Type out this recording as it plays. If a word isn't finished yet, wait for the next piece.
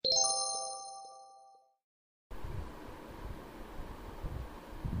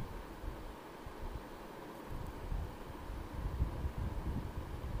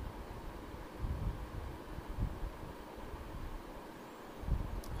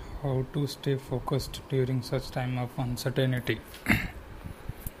How to stay focused during such time of uncertainty.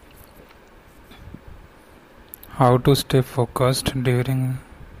 How to stay focused during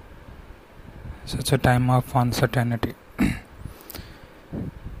such a time of uncertainty.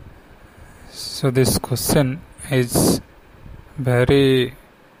 So this question is very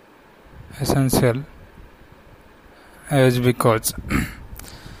essential as because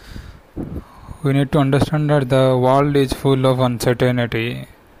we need to understand that the world is full of uncertainty.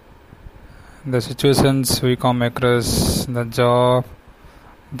 The situations we come across, the job,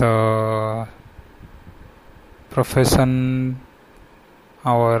 the profession,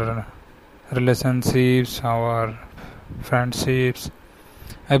 our relationships, our friendships,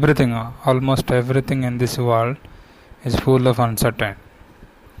 everything, almost everything in this world is full of uncertainty.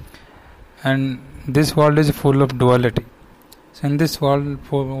 And this world is full of duality. So in this world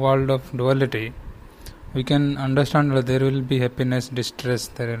of duality, we can understand that there will be happiness, distress,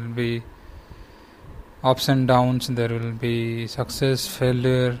 there will be ups and downs, there will be success,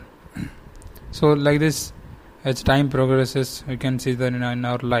 failure. So like this, as time progresses, we can see that in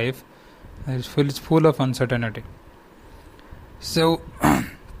our life it's full of uncertainty. So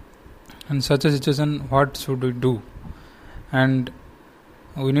in such a situation, what should we do? And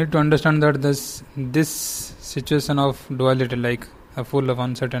we need to understand that this situation of duality, like full of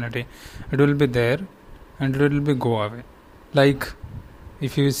uncertainty, it will be there and it will be go away. Like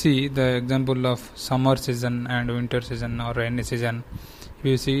if you see the example of summer season and winter season or rainy season, if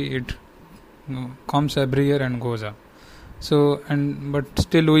you see it comes every year and goes up. So but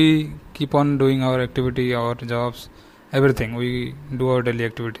still we keep on doing our activity, our jobs, everything. We do our daily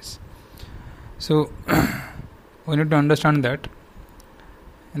activities. So we need to understand that.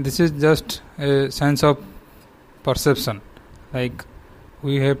 And this is just a sense of perception. Like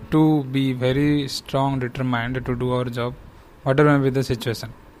we have to be very strong, determined to do our job, whatever may be the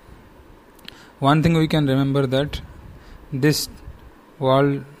situation. One thing we can remember that this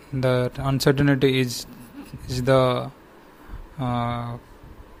world, the uncertainty is the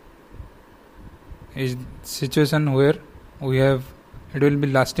is situation where it will be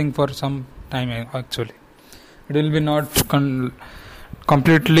lasting for some time. Actually, it will be not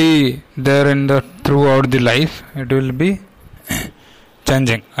completely there throughout the life. It will be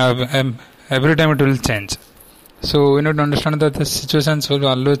changing. Every time it will change. So we need to understand that the situations will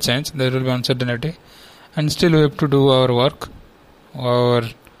always change. There will be uncertainty, and still we have to do our work, our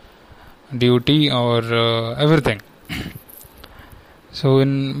duty, or everything. So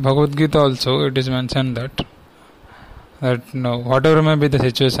in Bhagavad Gita also it is mentioned that whatever may be the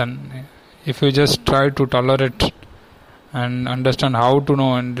situation, if you just try to tolerate and understand how to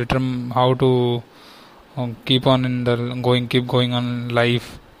know and determine how to keep going on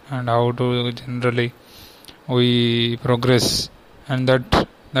life, and how to generally we progress, and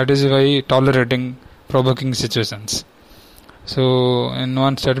that is why tolerating provoking situations. So in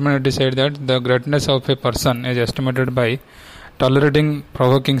one statement it is said that the greatness of a person is estimated by tolerating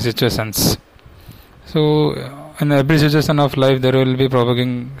provoking situations. So in every situation of life there will be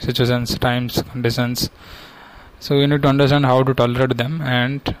provoking situations, times, conditions. So we need to understand how to tolerate them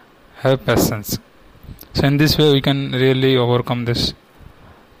and have patience. So in this way we can really overcome this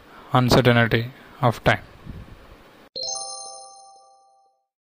uncertainty of time.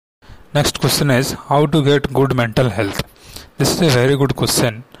 Next question is how to get good mental health. This is a very good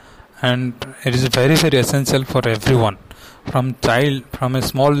question, and it is very, very essential for everyone, from a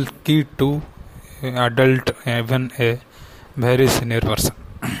small kid to adult, even a very senior person.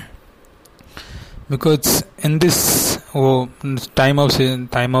 Because in this time of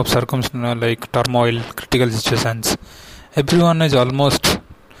circumstance, like turmoil, critical situations, everyone is almost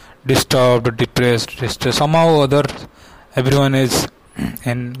disturbed, depressed, distressed. Somehow or other, everyone is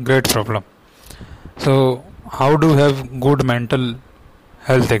in great problem. So how do we have good mental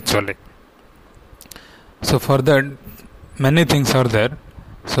health actually? So for that, many things are there.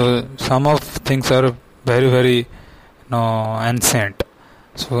 So some of things are very, very ancient.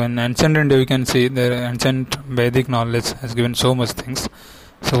 So in ancient India we can see the ancient Vedic knowledge has given so much things.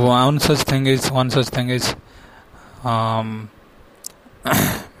 So one such thing is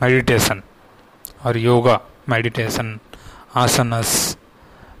meditation or yoga, meditation, asanas,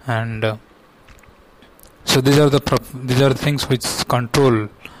 and so these are the things which control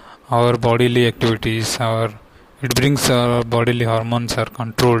our bodily activities. It brings our bodily hormones are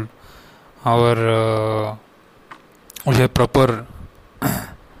controlled. We have proper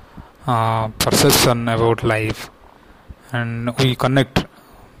perception about life, and we connect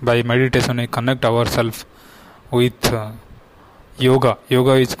by meditation. We connect ourselves with yoga.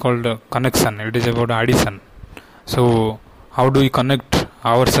 Yoga is called connection. It is about addition. So how do we connect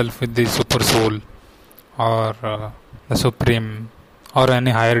ourselves with the super soul or the supreme or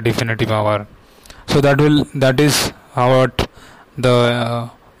any higher definitive power. So that is what the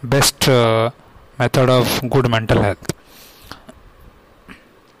best method of good mental health.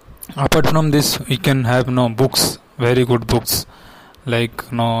 Apart from this, we can have books, very good books like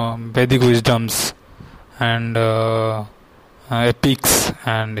Vedic wisdoms and epics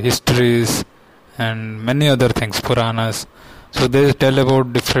and histories and many other things, Puranas. So they tell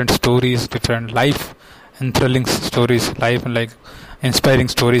about different stories, different life, enthralling stories, life like inspiring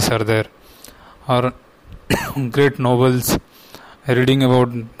stories are there, or great novels, reading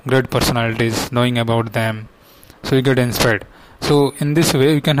about great personalities, knowing about them, so you get inspired. So in this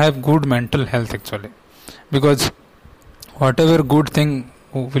way, you can have good mental health actually, because whatever good thing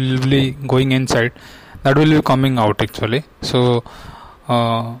will be going inside, that will be coming out actually. So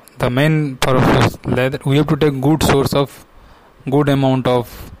the main purpose that we have to take good source of good amount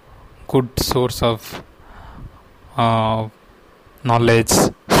of good source of knowledge,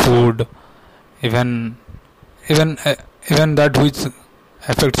 food, even even even that which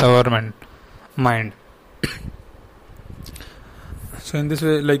affects our mind. So in this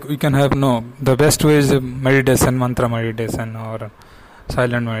way, like we can have the best way is meditation, mantra meditation, or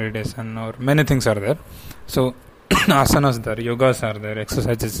silent meditation, or many things are there. So asanas there, yogas are there,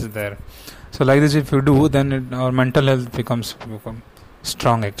 exercises is there. So like this, if you do, then our mental health becomes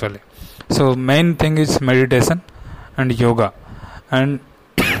strong actually. So main thing is meditation and yoga, and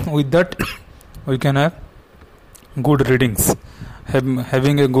with that we can have good readings,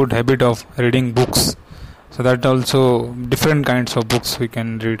 having a good habit of reading books. So that also different kinds of books we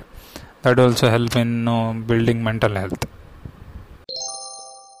can read, that also help in building mental health.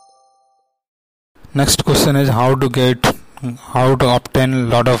 Next question is how to gain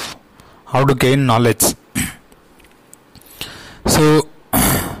knowledge. So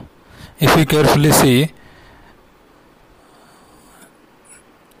if we carefully see,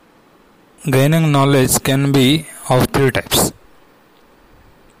 gaining knowledge can be of three types.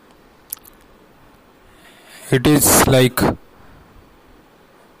 It is like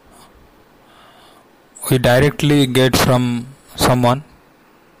we directly get from someone,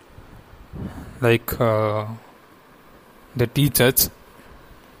 like the teachers,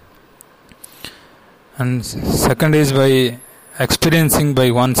 and second is by experiencing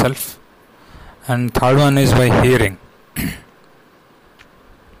by oneself, and third one is by hearing,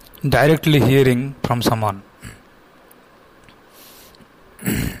 directly hearing from someone.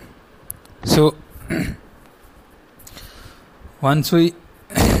 So once we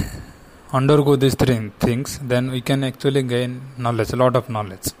undergo these three things, then we can actually gain knowledge, a lot of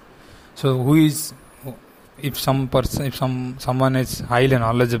knowledge. So if someone is highly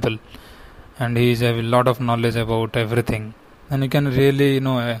knowledgeable and he has a lot of knowledge about everything, then you can really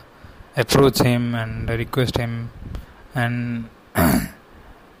approach him and request him and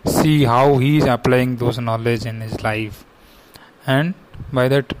see how he is applying those knowledge in his life, and by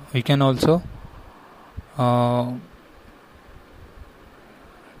that we can also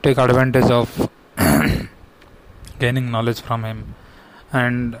take advantage of gaining knowledge from him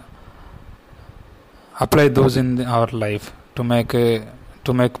and apply those in our life to make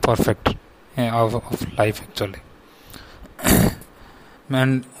perfect of life actually.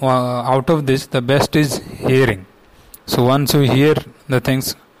 And out of this, the best is hearing. So once you hear the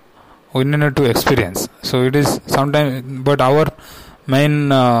things, we need to experience. So it is sometimes, but our main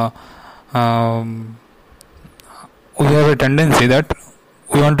we have a tendency that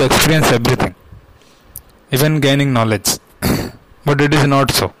we want to experience everything, even gaining knowledge, but it is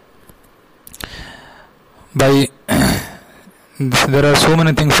not so. By there are so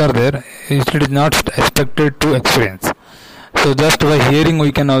many things are there, it is not expected to experience. So just by hearing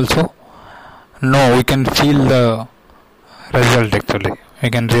we can also know, we can feel the result actually, we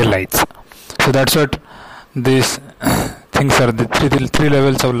can realize. So that's what these things are, the three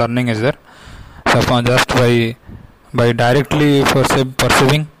levels of learning is there. So just by directly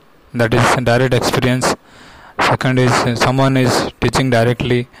perceiving, that is direct experience. Second is someone is teaching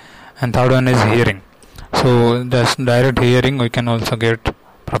directly, and third one is hearing. So just direct hearing, we can also get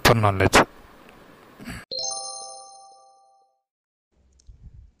proper knowledge.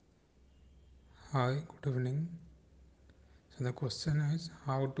 Hi, good evening. So the question is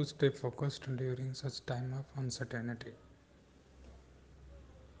how to stay focused during such time of uncertainty.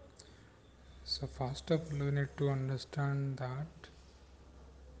 So first of all, we need to understand that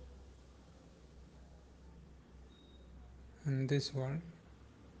in this world,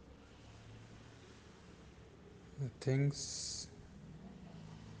 things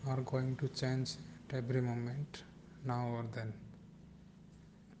are going to change at every moment, now or then.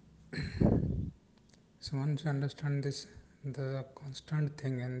 So once you understand this, the constant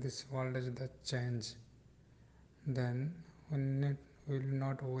thing in this world is the change, then we will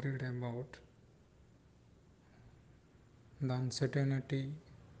not worried about the uncertainty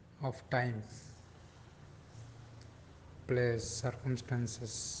of time, place,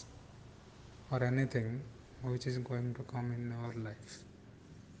 circumstances, or anything which is going to come in our life.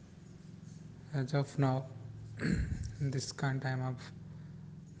 As of now, in this kind of time of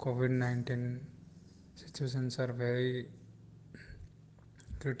COVID-19, situations are very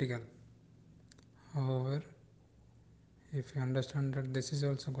critical. However, if you understand that this is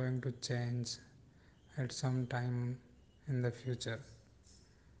also going to change at some time in the future,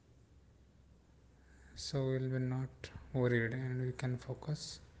 so we will be not worried and we can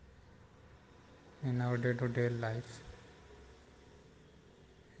focus in our day-to-day life,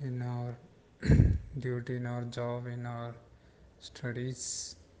 in our duty, in our job, in our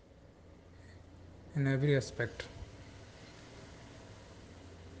studies, in every aspect.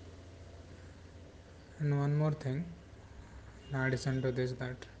 And one more thing, in addition to this,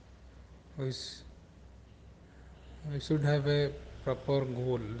 that we should have a proper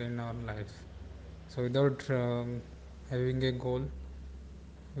goal in our life. So without having a goal,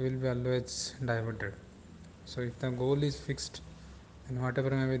 we will be always diverted. So if the goal is fixed, then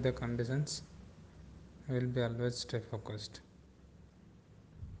whatever may be the conditions, we will be always stay focused.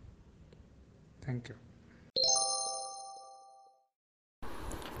 Thank you.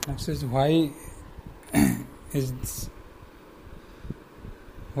 Next is is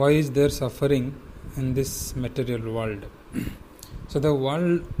why is there suffering in this material world? So the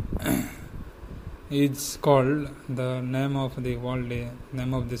world is called, the name of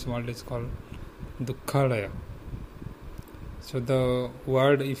this world is called Dukkhalaya. So the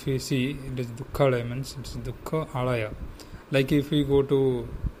word, if you see, it is Dukkhalaya, means it's Dukkha Alaya. Like if we go to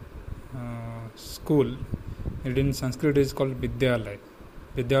school, it in Sanskrit is called Vidyalaya.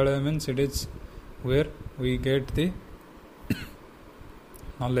 Vidyalaya means it is where we get the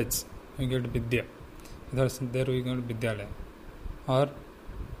knowledge, we get Vidya. There we get Vidyalaya. Or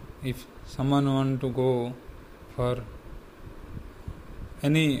if someone want to go for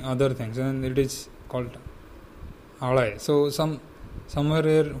any other things, then it is called Alaya. So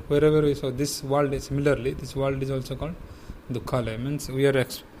somewhere wherever we saw this world is similarly, this world is also called Dukkhalaya. Means we are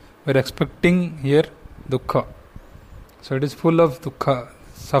expecting here Dukkha. So it is full of Dukkha,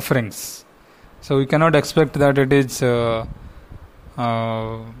 sufferings. So we cannot expect that it is it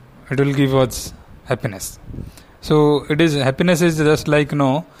will give us happiness. So happiness is just like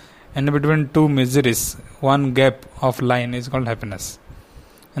in between two miseries, one gap of line is called happiness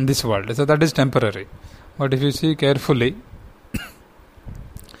in this world. So that is temporary. But if you see carefully,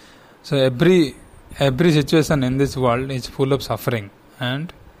 so every situation in this world is full of suffering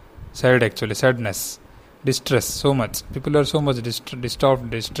and sadness, distress, so much. People are so much disturbed,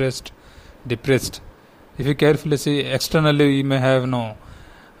 distressed, depressed. If you carefully see, externally we may have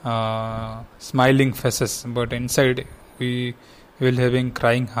smiling faces, but inside we will having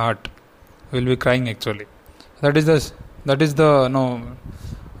crying heart. We will be crying actually. That is the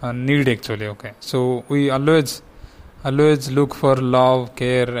need actually. Okay, so we always look for love,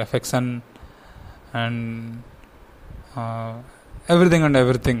 care, affection, and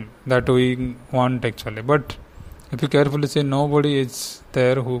everything that we want actually. But if you carefully see, nobody is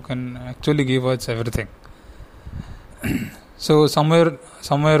there who can actually give us everything. So somewhere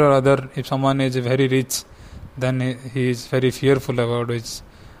or other, if someone is very rich, then he is very fearful about his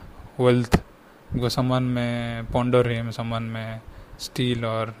wealth, because someone may ponder him, someone may steal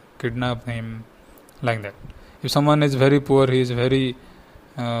or kidnap him, like that. If someone is very poor, he is very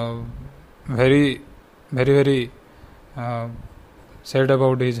sad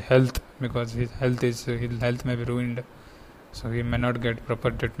about his health, because his health may be ruined, so he may not get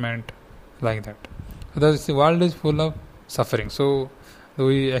proper treatment, like that. So the world is full of suffering. So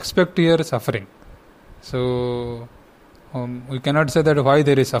we expect here suffering. So we cannot say that why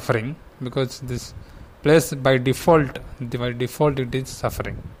there is suffering, because this place by default it is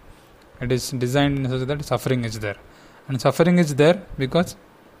suffering. It is designed so that suffering is there, and suffering is there because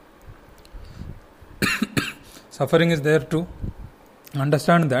suffering is there to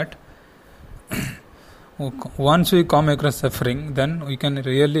understand that once we come across suffering, then we can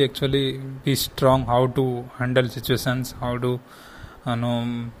really actually be strong, how to handle situations, how to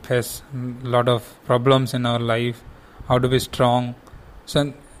face a lot of problems in our life, how to be strong.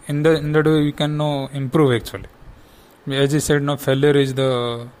 So in that way we can improve actually. As I said, failure is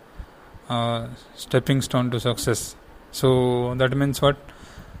the stepping stone to success. So that means what?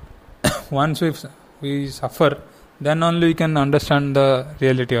 Once we suffer, then only we can understand the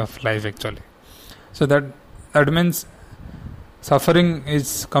reality of life actually. So that means suffering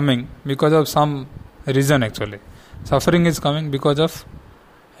is coming because of some reason actually. Suffering is coming because of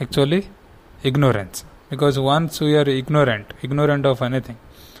actually ignorance. Because once we are ignorant of anything,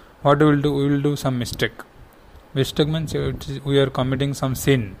 what we will do? We will do some mistake. Mistake means we are committing some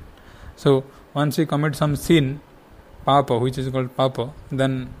sin. So once we commit some sin, papa, which is called papa,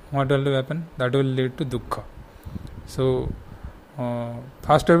 then what will happen? That will lead to dukkha. So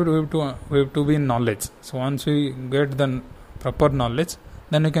first we have to be in knowledge. So once we get the proper knowledge,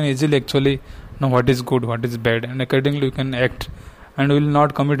 then we can easily actually know what is good, what is bad, and accordingly we can act, and we will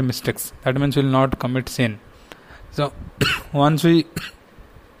not commit mistakes. That means we will not commit sin. So once we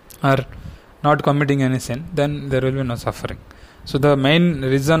are not committing any sin, then there will be no suffering. So the main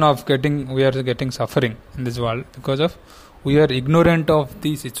reason of we are getting suffering in this world because of we are ignorant of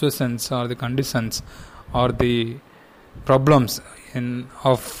the situations or the conditions or the problems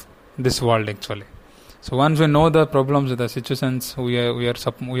of this world actually. So once we know the problems, the situations we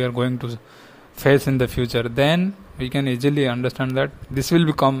are going to face in the future, then we can easily understand that these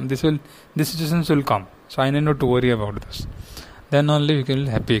situations will come. So I need not to worry about this. Then only we can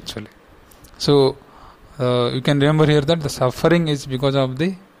be happy actually. So you can remember here that the suffering is because of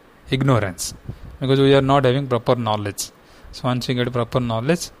the ignorance, because we are not having proper knowledge. So once we get proper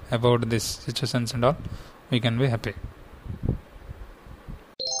knowledge about these situations and all, we can be happy.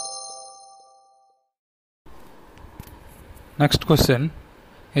 Next question: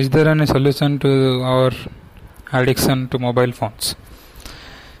 is there any solution to our addiction to mobile phones?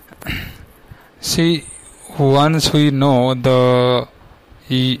 See, once we know the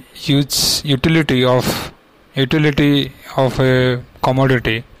huge utility of a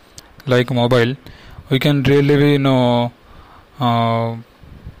commodity like mobile, we can really know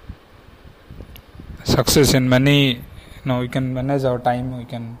success in many. We can manage our time. We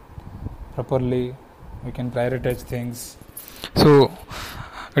can prioritize things. So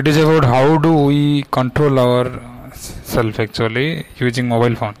it is about how do we control our self actually using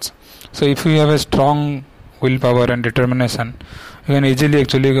mobile phones. So if we have a strong willpower and determination, we can easily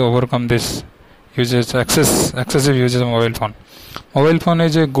actually overcome this excessive usage of mobile phone. Mobile phone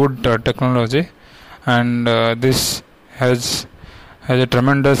is a good technology, and this has a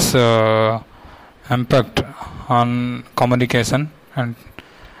tremendous impact on communication and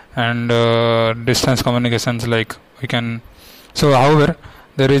distance communications. Like we can. So, however,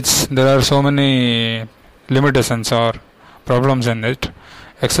 there are so many limitations or problems in it.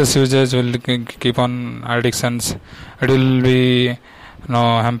 Excess usage will keep on addictions. It will be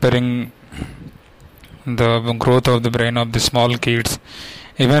hampering the growth of the brain of the small kids,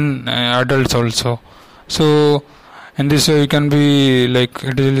 even adults also. So in this way, you can be like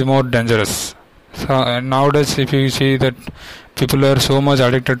it is more dangerous. So nowadays, if you see that people are so much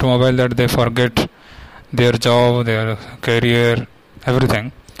addicted to mobile that they forget their job, their career,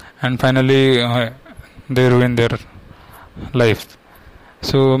 everything, and finally they ruin their life.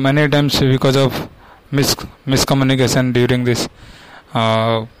 So many times because of miscommunication during this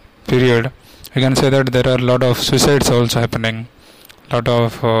period, we can say that there are a lot of suicides also happening, lot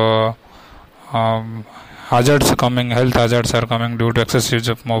of hazards coming, health hazards are coming due to excess use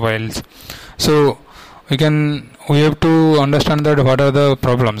of mobiles. So we have to understand that what are the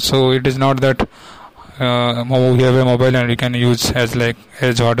problems. So it is not that we have a mobile and we can use as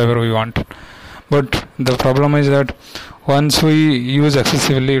whatever we want, but the problem is that once we use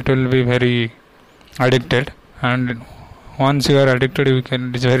excessively, it will be very addicted, and once you are addicted,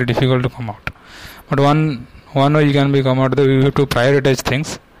 it is very difficult to come out. But one way you can come out, we have to prioritize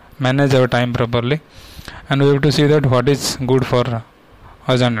things, manage our time properly, and we have to see that what is good for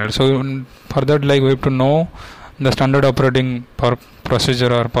us and all. So for that, we have to know the standard operating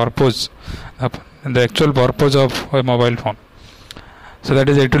procedure or purpose, the actual purpose of a mobile phone. So that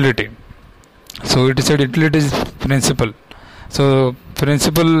is utility. So it is a utility is principle. So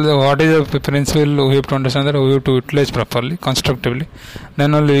principle, what is a principle? We have to understand that we have to utilize properly, constructively.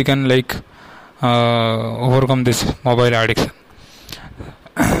 Then only we can overcome this mobile addiction.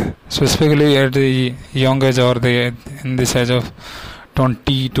 Specifically at the young age or in this age of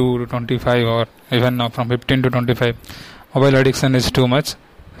 20 to 25 or even from 15 to 25, mobile addiction is too much.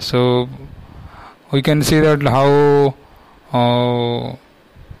 So we can see that how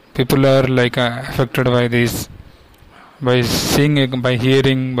people are affected by this, by seeing, by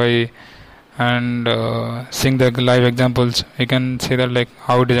hearing, and seeing the live examples. We can see that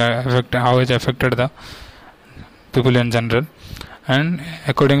how it affected the people in general, and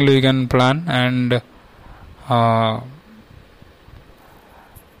accordingly we can plan and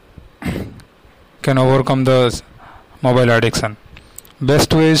can overcome the mobile addiction.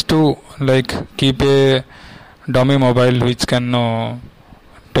 Best way is to keep a dummy mobile which can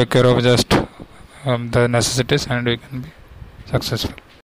take care of just the necessities, and we can be successful.